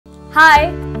Hi,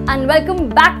 and welcome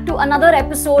back to another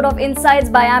episode of Insights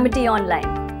by Amity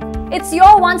Online. It's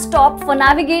your one-stop for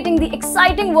navigating the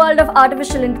exciting world of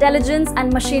artificial intelligence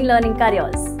and machine learning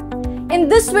careers. In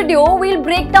this video, we'll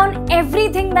break down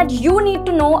everything that you need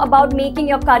to know about making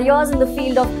your careers in the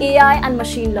field of AI and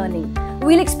machine learning.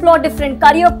 We'll explore different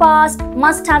career paths,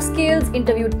 must-have skills,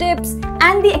 interview tips,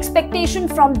 and the expectation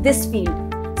from this field.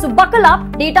 So buckle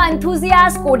up, data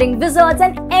enthusiasts, coding wizards,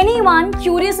 and anyone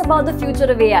curious about the future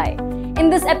of AI. In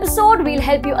this episode, we'll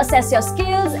help you assess your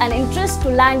skills and interests to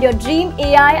land your dream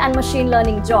AI and machine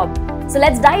learning job. So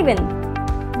let's dive in.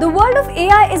 The world of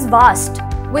AI is vast,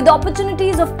 with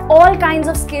opportunities of all kinds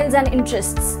of skills and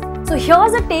interests. So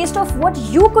here's a taste of what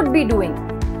you could be doing.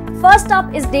 First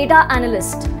up is data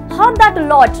analyst. Heard that a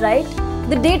lot, right?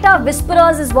 The data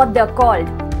whisperers is what they're called.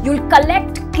 You'll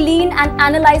collect, clean and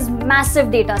analyze massive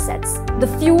data sets,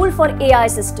 the fuel for AI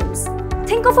systems.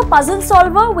 Think of a puzzle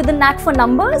solver with a knack for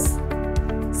numbers.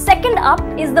 Second up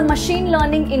is the machine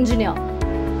learning engineer.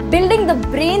 Building the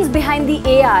brains behind the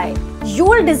AI.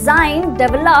 You'll design,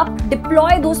 develop,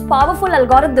 deploy those powerful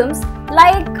algorithms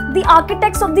like the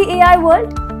architects of the AI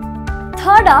world.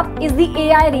 Third up is the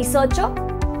AI researcher.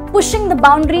 Pushing the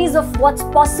boundaries of what's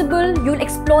possible, you'll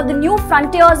explore the new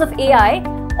frontiers of AI,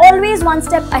 always one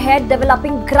step ahead,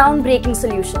 developing groundbreaking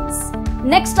solutions.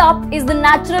 Next up is the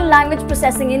natural language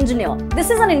processing engineer. This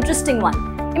is an interesting one.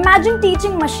 Imagine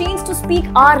teaching machines to speak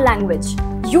our language.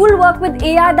 You'll work with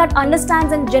AI that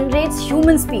understands and generates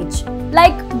human speech,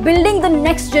 like building the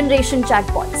next generation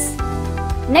chatbots.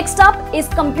 Next up is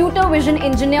computer vision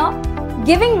engineer,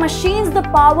 giving machines the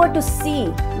power to see.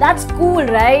 That's cool,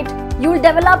 right? You'll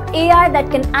develop AI that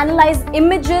can analyze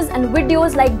images and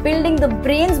videos, like building the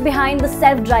brains behind the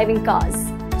self-driving cars.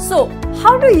 So,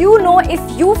 how do you know if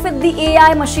you fit the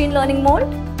AI machine learning mold?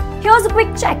 Here's a quick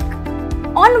check.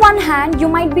 On one hand, you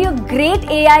might be a great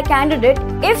AI candidate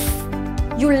if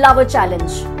you love a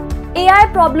challenge. AI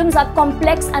problems are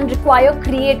complex and require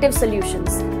creative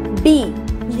solutions. B.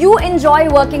 You enjoy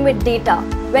working with data,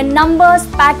 where numbers,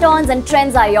 patterns and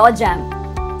trends are your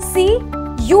jam. C.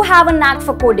 You have a knack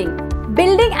for coding.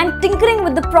 Building and tinkering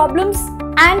with the problems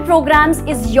and programs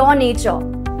is your nature.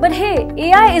 But hey,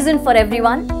 AI isn't for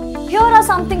everyone. Here are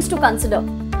some things to consider.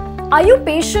 Are you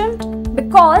patient?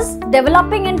 Because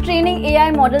developing and training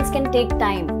AI models can take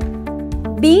time.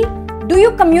 B. Do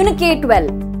you communicate well?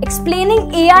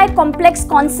 Explaining AI complex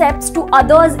concepts to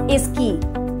others is key.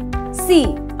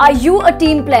 C. Are you a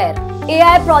team player?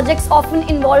 AI projects often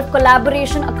involve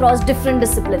collaboration across different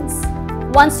disciplines.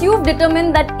 Once you've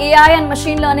determined that AI and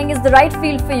machine learning is the right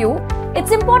field for you,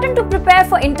 it's important to prepare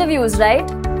for interviews, right?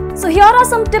 So here are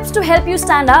some tips to help you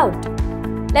stand out.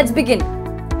 Let's begin.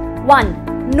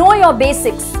 1. Know your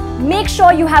basics. Make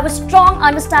sure you have a strong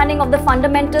understanding of the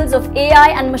fundamentals of AI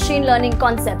and machine learning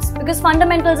concepts, because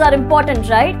fundamentals are important,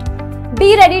 right?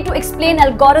 Be ready to explain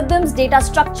algorithms, data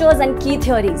structures, and key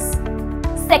theories.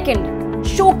 Second,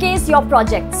 showcase your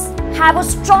projects. Have a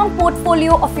strong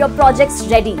portfolio of your projects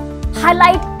ready.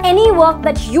 Highlight any work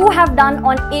that you have done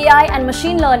on AI and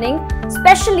machine learning,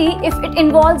 especially if it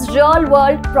involves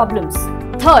real-world problems.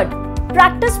 Third,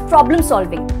 practice problem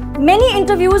solving. Many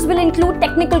interviews will include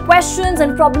technical questions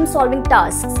and problem-solving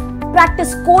tasks.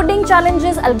 Practice coding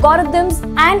challenges, algorithms,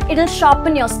 and it'll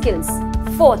sharpen your skills.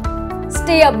 Fourth,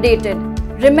 stay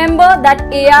updated. Remember that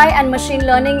AI and machine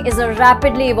learning is a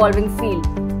rapidly evolving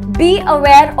field. Be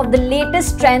aware of the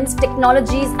latest trends,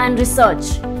 technologies, and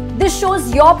research. This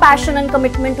shows your passion and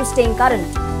commitment to staying current.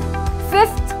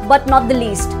 Fifth, but not the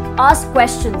least, ask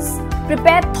questions.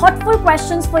 Prepare thoughtful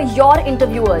questions for your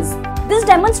interviewers. This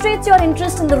demonstrates your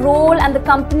interest in the role and the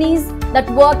companies that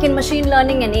work in machine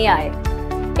learning and AI.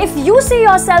 If you see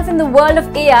yourself in the world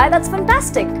of AI, that's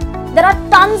fantastic. There are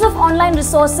tons of online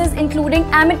resources, including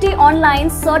Amity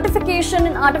Online's certification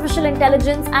in artificial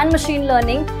intelligence and machine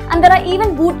learning, and there are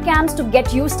even boot camps to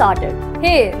get you started.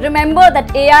 Hey, remember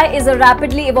that AI is a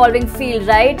rapidly evolving field,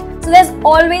 right? So there's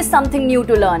always something new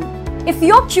to learn. If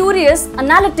you're curious,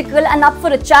 analytical, and up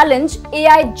for a challenge,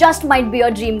 AI just might be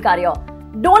your dream career.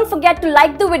 Don't forget to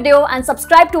like the video and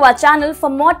subscribe to our channel for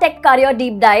more tech career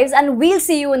deep dives, and we'll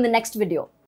see you in the next video.